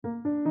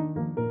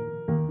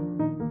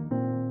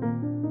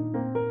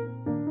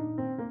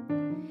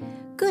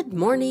Good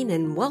morning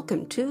and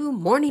welcome to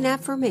Morning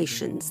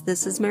Affirmations.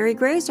 This is Mary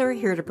Grazer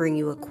here to bring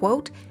you a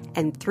quote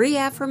and 3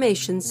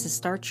 affirmations to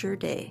start your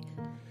day.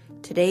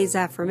 Today's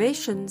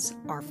affirmations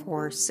are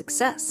for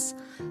success,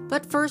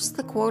 but first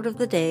the quote of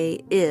the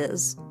day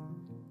is,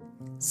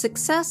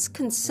 "Success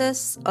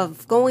consists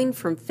of going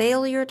from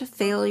failure to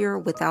failure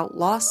without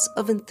loss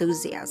of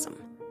enthusiasm."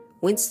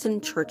 Winston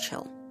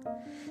Churchill.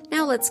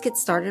 Now let's get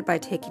started by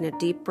taking a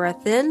deep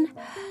breath in.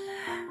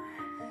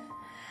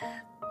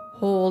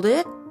 Hold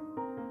it.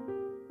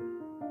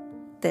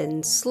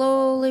 Then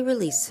slowly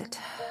release it.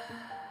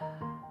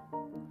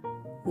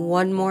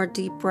 One more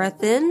deep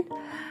breath in.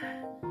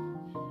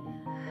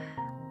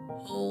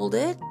 Hold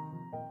it.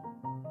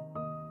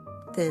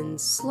 Then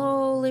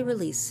slowly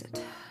release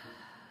it.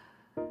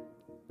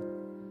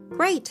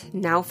 Great,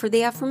 now for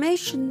the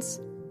affirmations.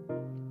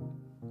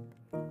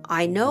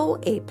 I know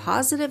a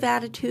positive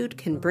attitude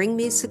can bring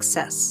me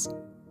success.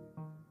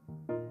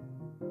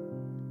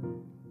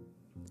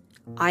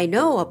 I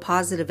know a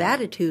positive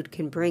attitude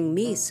can bring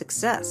me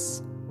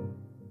success.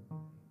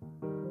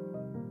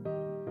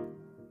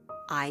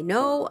 I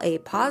know a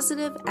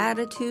positive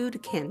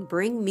attitude can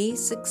bring me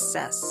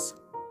success.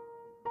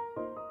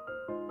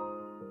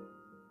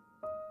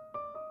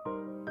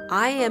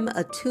 I am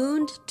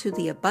attuned to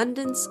the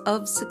abundance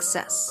of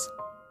success.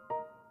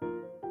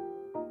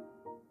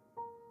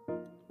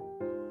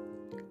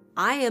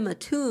 I am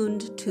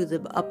attuned to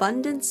the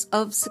abundance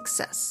of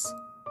success.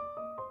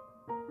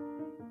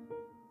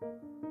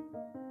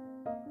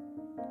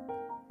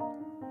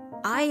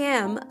 I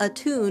am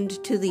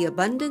attuned to the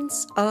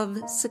abundance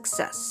of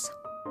success.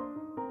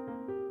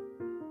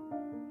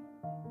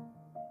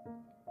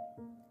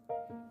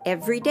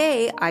 Every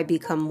day I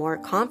become more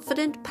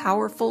confident,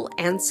 powerful,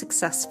 and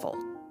successful.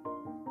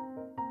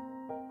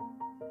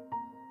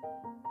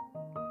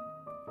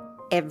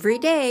 Every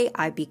day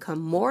I become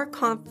more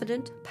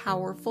confident,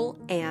 powerful,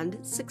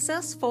 and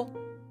successful.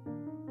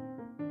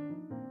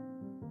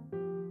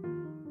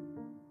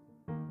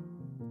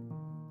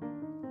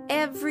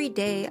 Every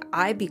day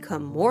I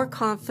become more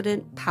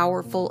confident,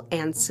 powerful,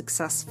 and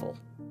successful.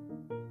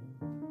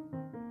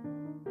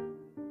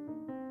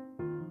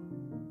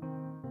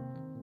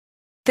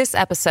 This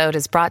episode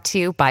is brought to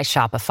you by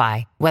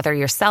Shopify. Whether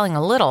you're selling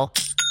a little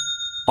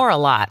or a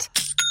lot,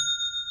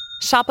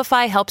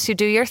 Shopify helps you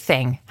do your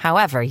thing,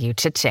 however you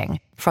cha-ching.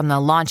 From the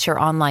launch your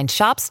online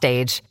shop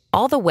stage,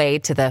 all the way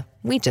to the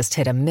we just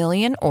hit 1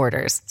 million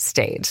orders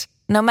stage.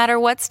 No matter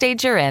what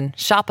stage you're in,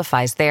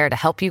 Shopify's there to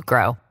help you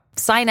grow.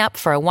 Sign up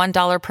for a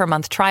 $1 per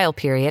month trial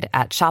period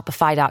at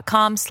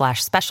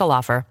shopify.com/special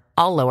offer,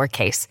 all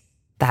lowercase.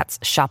 That's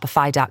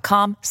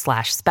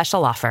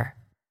shopify.com/special offer.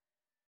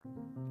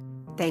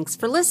 Thanks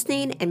for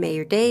listening, and may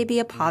your day be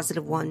a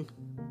positive one.